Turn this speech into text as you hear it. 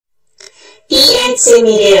ENT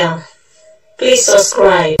Media. Please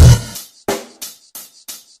subscribe.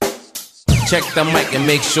 Check the mic and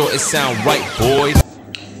make sure it sound right, boys.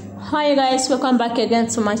 Hi guys, welcome back again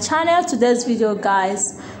to my channel. Today's video,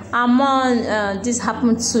 guys, Armon, this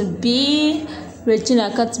happened to be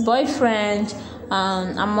Regina Cut's boyfriend.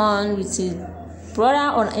 Armon with his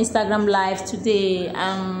brother on Instagram live today,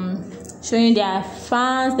 showing their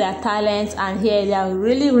fans their talents, and here they are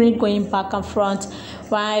really going back and front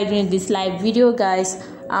while doing this live video, guys.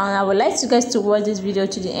 And I would like you guys to watch this video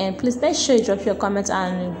to the end. Please make sure you drop your comments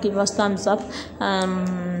and give us thumbs up.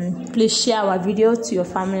 Please share our video to your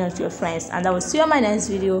family and to your friends, and I will see you on my next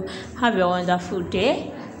video. Have a wonderful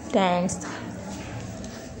day. Thanks.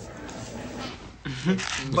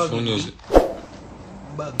 Which one is it?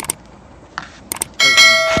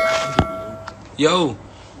 Yo,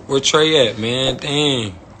 where Trey at, man?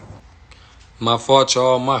 Dang. My fault,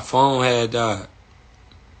 y'all. My phone had died.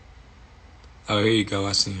 Oh, here you go.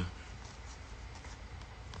 I see him.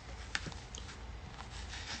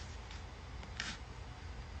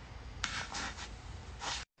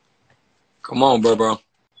 Come on, bro.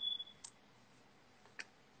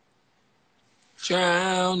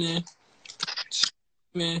 Drowning.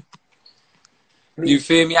 Man. You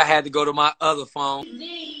feel me? I had to go to my other phone.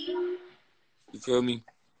 You feel me?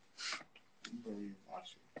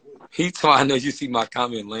 He told I know you see my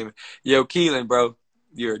comment, Layman. Yo, Keelan, bro.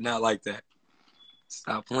 You're not like that.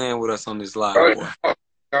 Stop playing with us on this live, boy. All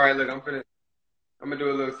right, look, I'm gonna do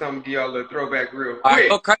a little something, give y'all a little throwback real quick. All right,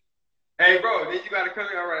 okay. Hey, bro, then you gotta come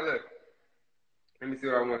in. All right, look. Let me see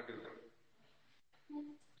what I want to do.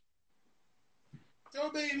 Yo,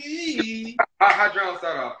 baby. How drums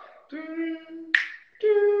start off?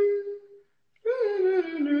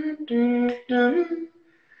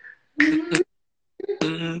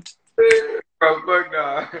 Bro, fuck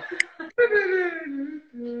nah.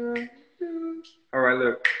 All right,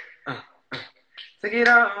 look. Take it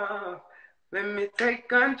off. Let me take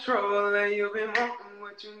control. And you've been wanting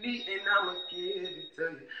what you need, and I'ma give it to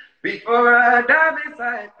you. Before I dive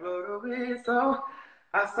inside, float away, so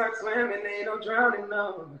I start swimming, ain't no drowning,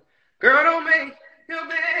 no. Girl, don't make you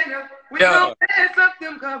better. We don't mess up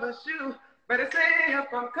them cover shoes. Better stay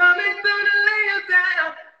up, I'm coming through to lay you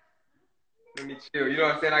down. Let me chill. You know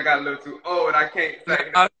what I'm saying? I got a little too old. I can't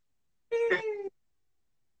say.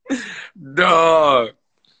 Dog.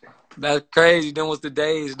 That's crazy. Them was the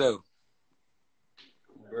days, though.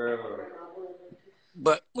 Bro.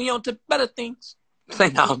 But we on to better things. Say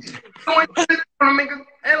no. I want to make an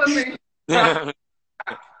elephant.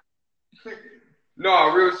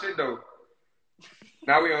 No, real shit, though.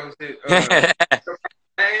 Now we on shit. I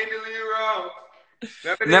ain't doing you wrong.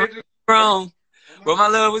 Never wrong. But my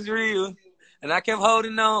love was real. And I kept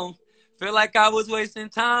holding on. Feel like I was wasting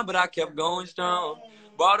time, but I kept going strong.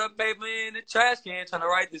 Bought up paper in the trash can, trying to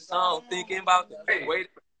write this song. Thinking about the way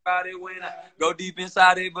about it when I go deep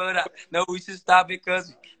inside it. But I know we should stop it because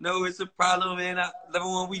we know it's a problem. And I love it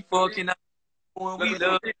when we fucking out. When we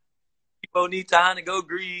love it. People need time to go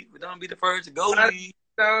grieve. But don't be the first to go leave.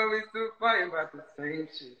 So we still fighting about the same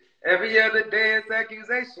shit. Every other day it's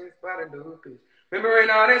accusations about a new bitch. Remembering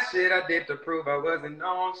all that shit I did to prove I wasn't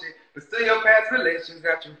on shit. But still your past relations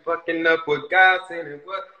got you fucking up with God saying and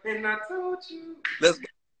what. And I told you. Let's go.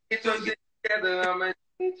 Get your shit together, I'ma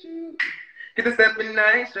need you. Get the step and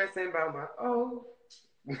I ain't stressing about my own.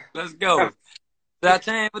 Let's go. That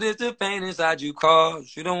time, but it's the pain inside you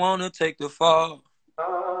cause. You don't want to take the fall.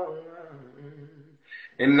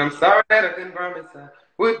 And I'm sorry that I didn't promise I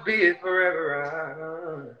would be it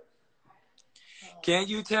forever. Can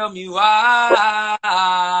you tell me why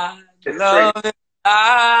love is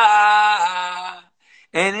high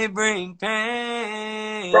and it bring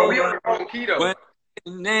pain? Bro, we on the wrong key though.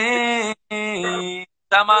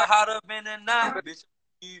 Time my heart up in the night, bitch.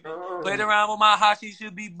 Played around with my heart, she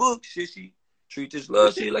should be booked, shit. Treat this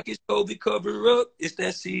love shit like it's COVID, cover up. It's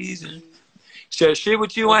that season. Share shit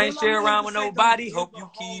with you, I ain't share around with nobody. Hope you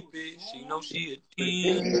keep it. She know she a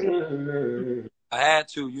demon. I had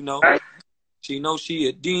to, you know. She know she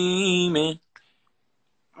a demon.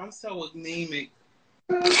 I'm so anemic.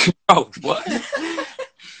 Oh, what?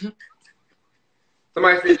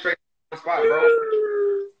 Somebody said Trey on the spot, bro.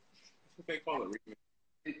 What they call it, remix?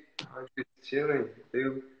 I'm just chilling,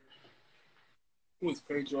 dude. Who was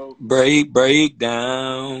Pedro? Break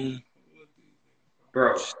down.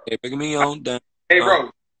 Bro. Hey, bring me on down. Hey,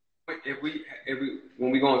 bro. If we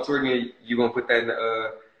when we go on tour again, you gonna put that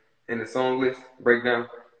in the song list breakdown?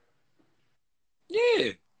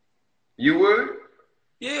 Yeah. You would?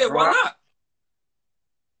 Yeah, why not?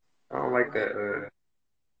 I don't like that.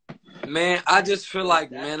 Man, I just feel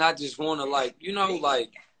like, man, I just want to, like, you know,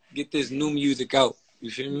 like, get this new music out.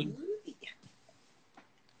 You feel me?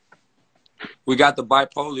 We got the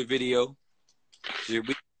bipolar video. Should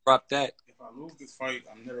we drop that? If I lose this fight,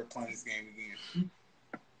 I'm never playing this game again.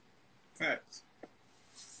 Facts.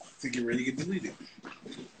 To get ready to get deleted.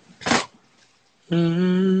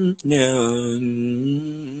 Yeah.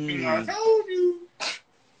 I told you.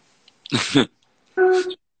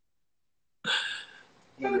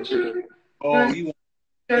 Oh, you want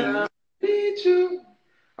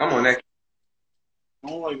I'm on that. I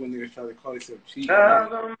don't like when niggas try to call themselves cheap.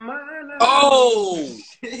 Oh!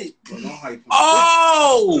 Shit. Bro, don't hype him.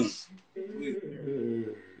 Oh!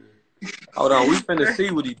 Hold on, we finna see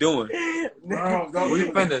what he doing. Bro, We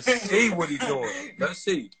finna see what he doing. Let's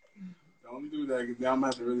see. Don't do that, because now I'm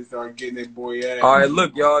going to have to really start getting that boy ass. All right,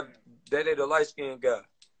 look, y'all. That ain't the light-skinned guy.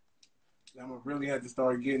 I'm going to really have to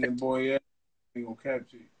start getting that boy ass. I ain't going to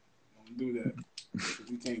capture you. Don't do that. Because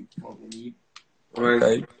you can't fuck with me.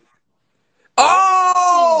 Okay.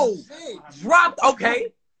 Oh! Dropped.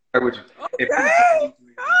 Okay. With you. Okay.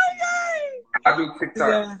 I do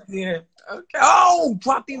TikTok. Yeah. Okay. Oh,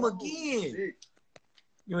 dropped him again.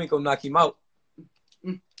 You ain't gonna knock him out.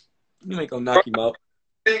 You ain't gonna knock him out.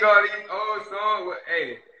 Sing all these old songs with,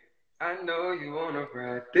 hey, I know you wanna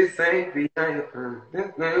ride. This ain't behind your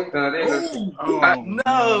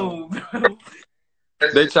No.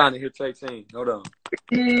 They trying to hit 18. Hold on.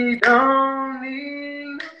 We don't need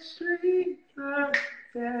no street like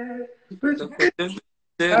that.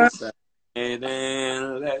 And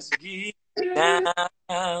then let's get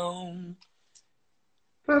down.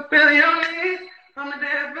 Fulfill your needs. I'm the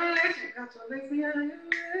definition. Got your legs behind your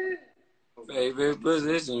head. Favorite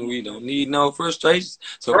position. We don't need no frustrations.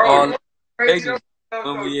 So Bro, all crazy the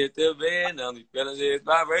when we hit the bed, now the feelings is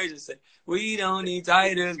vibrations. Say we don't need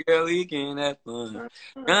titles, girl. We can have fun.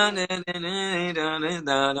 That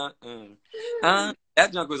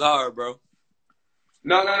junk was hard, bro.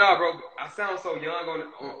 No, bro. I sound so young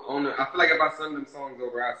on the. I feel like if I sung them songs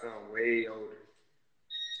over, I sound way older.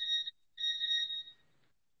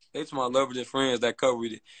 It's my lovers and friends that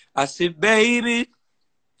covered it. I said, baby,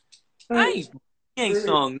 I ain't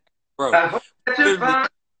sung, bro. I hope that you find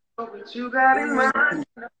what you got in mind.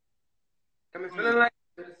 Got me feeling like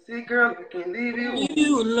a sick girl. I can't leave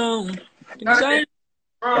you alone.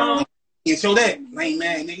 You show that. Lame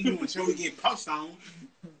man, nigga. You want to show me get punched on.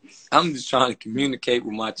 I'm just trying to communicate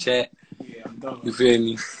with my chat. Yeah, I'm done. You feel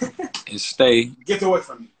me? And stay. Get away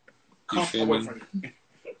from me. You feel me? From me.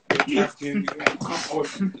 Come away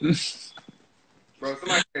from me. Bro,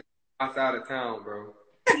 somebody outside of town, bro.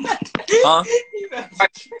 Huh?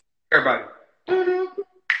 Everybody.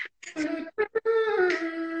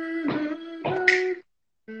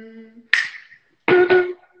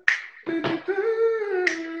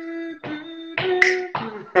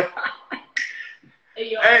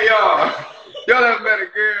 Hey, y'all. Y'all have better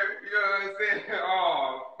girl. You know what I'm saying?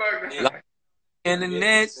 Oh, fuck that. In the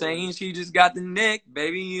neck, saying she just got the neck.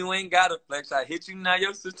 Baby, you ain't got a flex. I hit you now,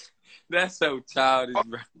 your sister. That's so childish,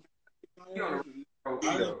 bro.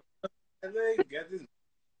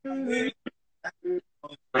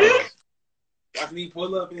 Watch me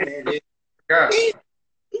pull up in there. God.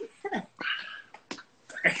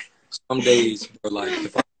 Some days, bro, like,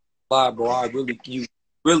 if I fly, bro, you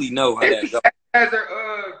really know how that goes. Add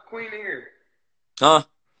her queen in here. Huh?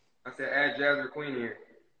 I said add Jazz or queen in here.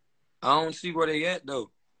 I don't see where they at, though.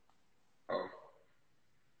 Oh.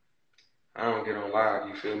 I don't get on live,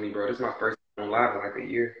 you feel me, bro? This is my first time on live in like a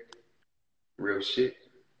year. Real shit.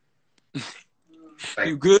 Like,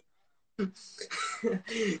 You good?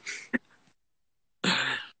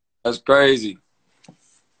 That's crazy.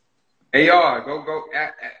 hey, y'all, go.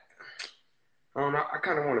 I don't know. I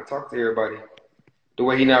kind of want to talk to everybody. The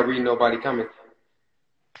way he not reading nobody coming.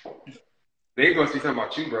 They gonna see something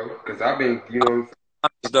about you, bro. Because I've been, you know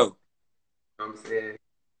Though. what I'm saying?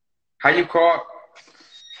 How you call?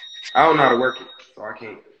 I don't know how to work it, so I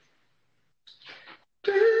can't.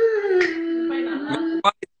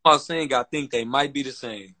 I saying I think they might be the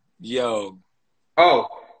same. Yo. Oh,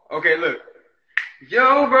 okay, look.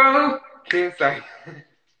 Yo, bro. Can't say.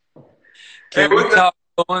 Can we talk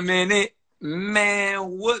for a minute?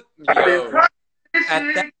 Man, what? Yo.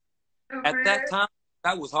 At that time,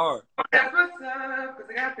 that was hard. That's what's up,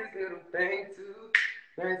 because I got this little thing, too.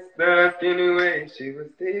 That's stuff anyway, she was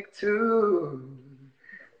thick, too.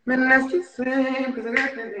 Man, that's the same, because I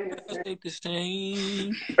got this Stay the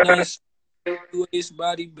same. Nice waist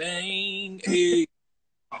body bang. Hey.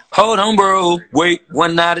 Hold on, bro. Wait,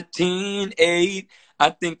 1 out of 10, 8. I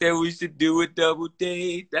think that we should do a double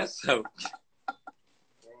date. That's so.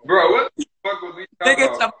 Bro, what the fuck was we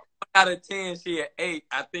talking about? out of 10, she an 8.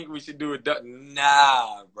 I think we should do it.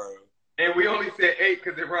 Nah, bro. And we only said 8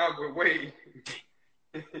 because it rhymes with Wade.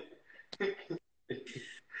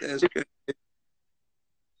 That's good.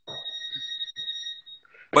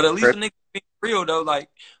 But at least a nigga being real though. Like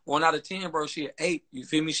 1 out of 10, bro. She an 8. You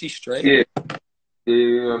feel me? She straight. Yeah,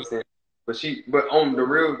 you know what I'm saying. But on the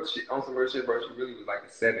real, on some real shit, bro. She really was like a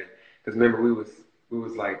 7. Because remember, we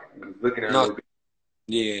was like looking at her a little bit.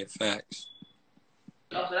 Yeah, facts.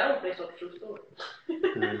 Oh, so that was based on a true story.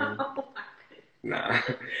 Nah.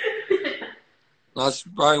 That's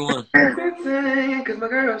probably one. Because my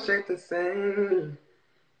girl shaped the same.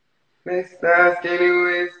 Next time, skinny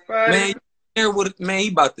waist, Man, he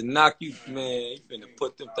about to knock you. Man, he finna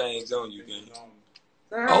put them things on you, man.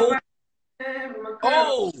 Oh.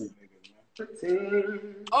 Oh.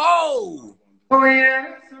 Oh. Oh, yeah,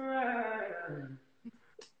 that's right.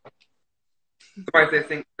 Somebody said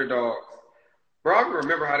sing for dogs. Bro, I can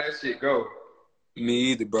remember how that shit go. Me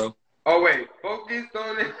either, bro. Oh, wait. Focused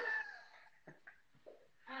on it.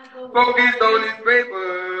 Focused on this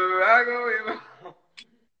paper. I go in my...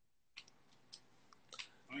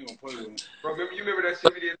 I ain't gonna play with him. Bro, you remember that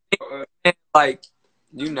shit we did? Like,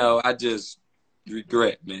 you know, I just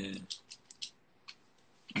regret, man.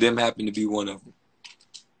 Them happen to be one of them.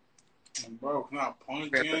 Bro, can I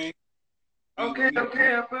punch you? Okay,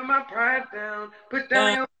 I put my pride down. Put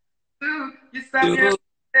down your food. You stop your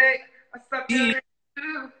mistake. I stop your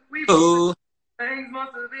too. We both things,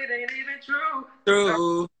 most of it ain't even true.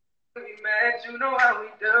 True. We mad, you know how we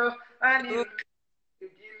do. I need you to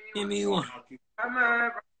Give me one. Am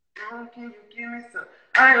I wrong? Can you give me some?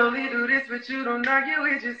 I only do this with you, don't argue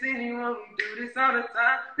with just anyone. We do this all the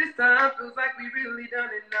time. This time feels like we really done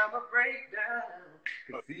it. Now I'm a breakdown.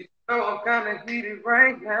 Cause you know I'm kinda heated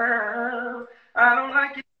right now. I don't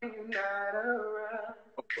like it when you're not around.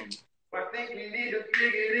 I think we need to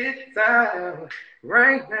figure this out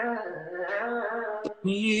right now.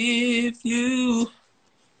 If you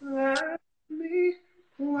Love me,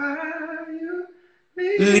 why you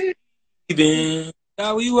leaving,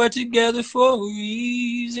 now we were together for a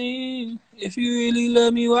reason. If you really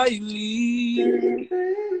love me, why you leave?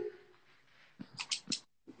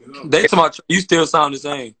 They talking about you still sound the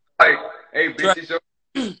same. Hey, bitch, it's your...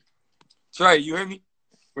 Trey, you hear me?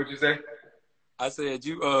 What you say? I said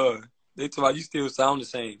you they talking about you still sound the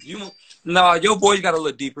same. Nah, your voice got a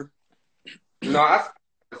little deeper. No, I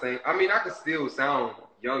the same. I mean, I could still sound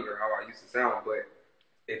younger how I used to sound, but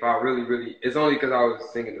if I really, it's only because I was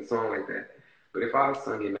singing the song like that. But if I was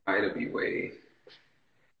singing now, it'd be way.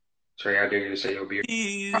 Trey, I dare you to shake your beard.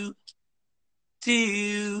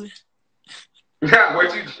 Two.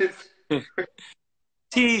 What you just?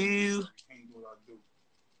 Two. Can't do what I do.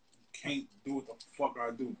 Can't do what the fuck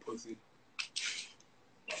I do, pussy.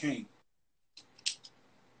 Can't.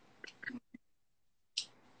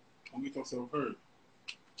 Don't get yourself hurt.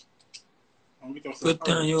 Don't get yourself hurt. Put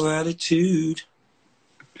down your attitude.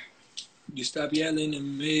 You stop yelling at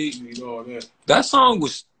me. You need all that. That song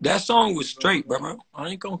was straight, bro. I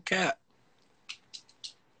ain't gonna cap.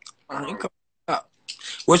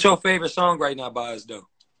 What's your favorite song right now by us, though?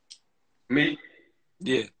 Me?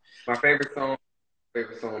 Yeah. My favorite song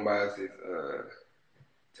by us is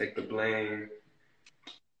Take the Blame.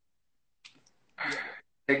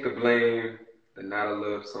 Take the Blame, the Not a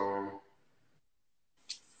Love song.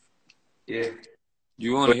 Yeah.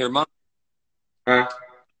 You want to hear mine? Huh?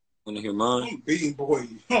 Want to hear mine? I'm beating boy.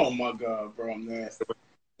 Oh my god, bro, I'm nasty.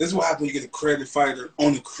 This is what happens when you get a creative fighter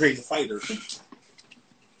on the creative fighter.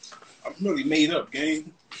 I'm really made up,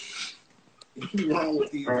 gang. What's wrong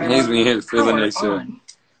with these? He's been here feeling they shit. I'm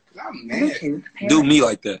nasty. Do me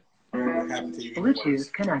like that. What happened to you?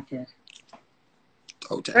 Bluetooth connected.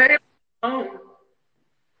 Okay. I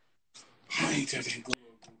ain't touching glue.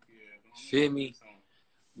 Feel me?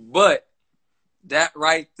 But that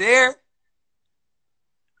right there,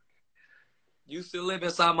 used to live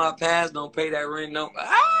inside my past, don't pay that rent, no.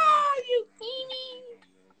 You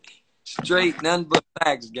straight, nothing but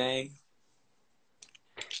facts, gang.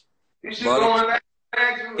 You should go on that.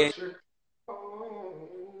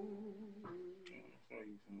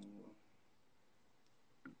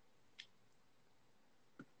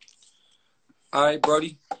 All right,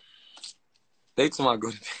 Brody. They told me I go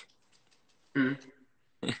to bed.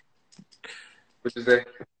 What you say?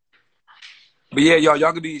 But yeah,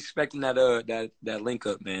 y'all could be expecting that link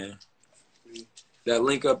up, man. That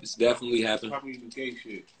link up is definitely happening. Probably the gay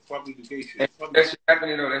shit. That shit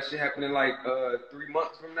happening though. That shit happening like 3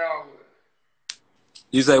 months from now.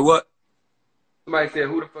 You say what? Somebody said,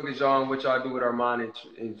 "Who the fuck is y'all and what y'all do with Armon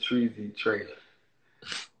and Treasy Trey?"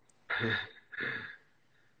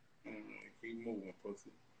 Keep moving,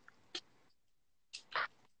 pussy.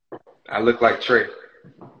 I look like Trey.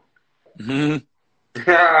 Hmm.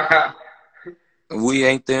 We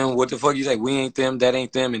ain't them. What the fuck you say? We ain't them, that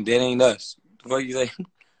ain't them, and that ain't us. The fuck you say?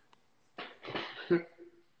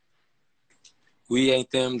 We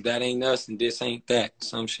ain't them, that ain't us, and this ain't that.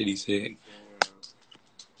 Some shit he said.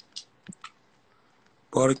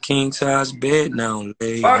 Bought a king size bed now,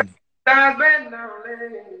 lady.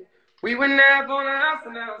 We went there on the house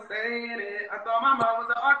and I was saying it. I thought my mom was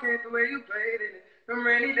an arcade the way you played it. From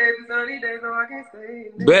rainy days to sunny days, no, I can't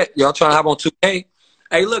stay in it. Bet y'all trying to hop on 2K.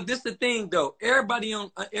 Hey, look, this the thing though. Everybody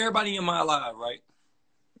in my live, right?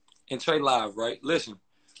 And Trey live, right? Listen,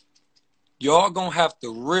 y'all gonna have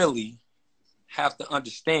to really have to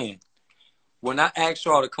understand. When I ask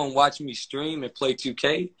y'all to come watch me stream and play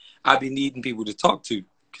 2K, I be needing people to talk to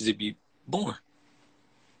because it be boring.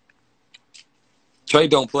 Trey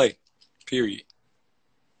don't play, period.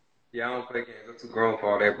 Yeah, I don't play games. I'm too grown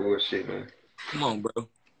for all that bullshit, man. Come on, bro.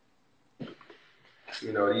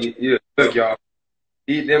 You know, look, y'all.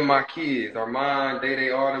 Them my kids. Armon,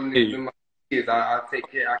 they all them niggas, them my kids. I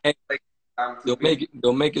take care. I can't play. I'm too busy.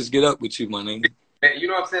 Don't make us get up with you, my nigga. Man, you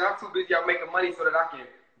know what I'm saying? I'm too busy out making money so that I can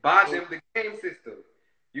buy them the game system.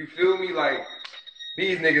 You feel me? Like,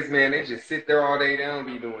 these niggas, man, they just sit there all day. They don't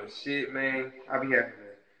be doing shit, man. I be happy,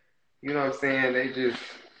 man. You know what I'm saying? They just...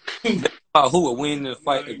 Who would win the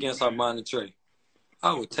fight against Armon and Trey?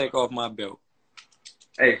 I would take off my belt.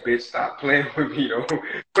 Hey, bitch, stop playing with me, though.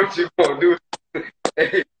 What you gonna do?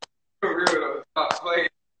 Hey, for real, though. Stop playing.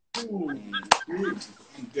 Ooh, I'm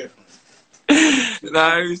different.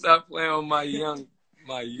 Nah, you stop playing with my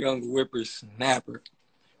young whippersnapper.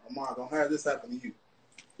 Armon, don't have this happen to you.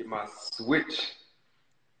 Get my switch.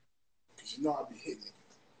 Cause you know I be hitting it.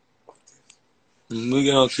 We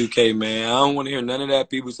get on 2K, man. I don't want to hear none of that.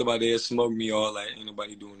 People somebody there smoke me all that. Ain't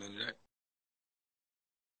nobody doing none of that.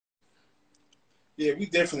 Yeah, we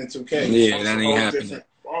definitely 2K. Yeah, that ain't happening. Different.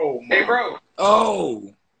 Oh, my. Hey, bro.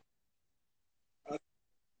 Oh.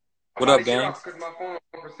 What up, gang? Because my phone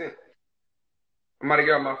on 1%. I'm about to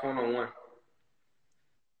get off my phone on 1.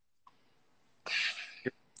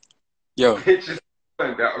 Yo. It just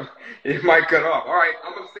it might cut off. All right,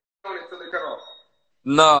 I'm going to stay on it until it cut off.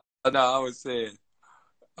 No, I was saying.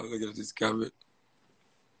 I'm looking at this comment.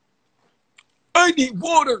 I need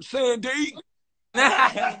water, Sandy.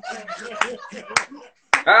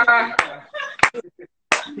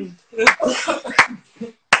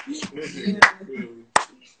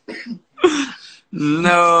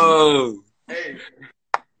 No. Hey.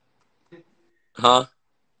 Huh?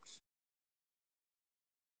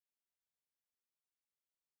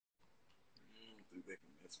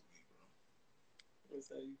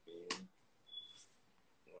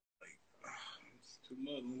 It's too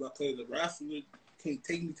much. When I play the wrestler, can't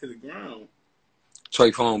take me to the ground.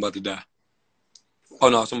 Trey phone about to die. Oh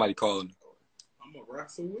no, somebody calling. I'm gonna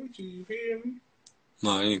wrestle with you. You hear me?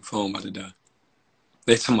 No, it ain't phone about to die.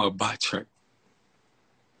 They talking about bye, Trey.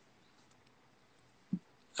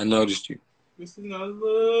 I noticed you. This is not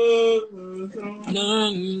love.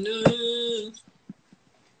 No.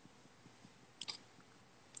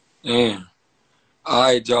 Damn. All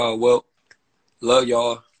right, y'all. Well, love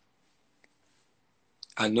y'all.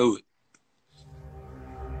 I knew it.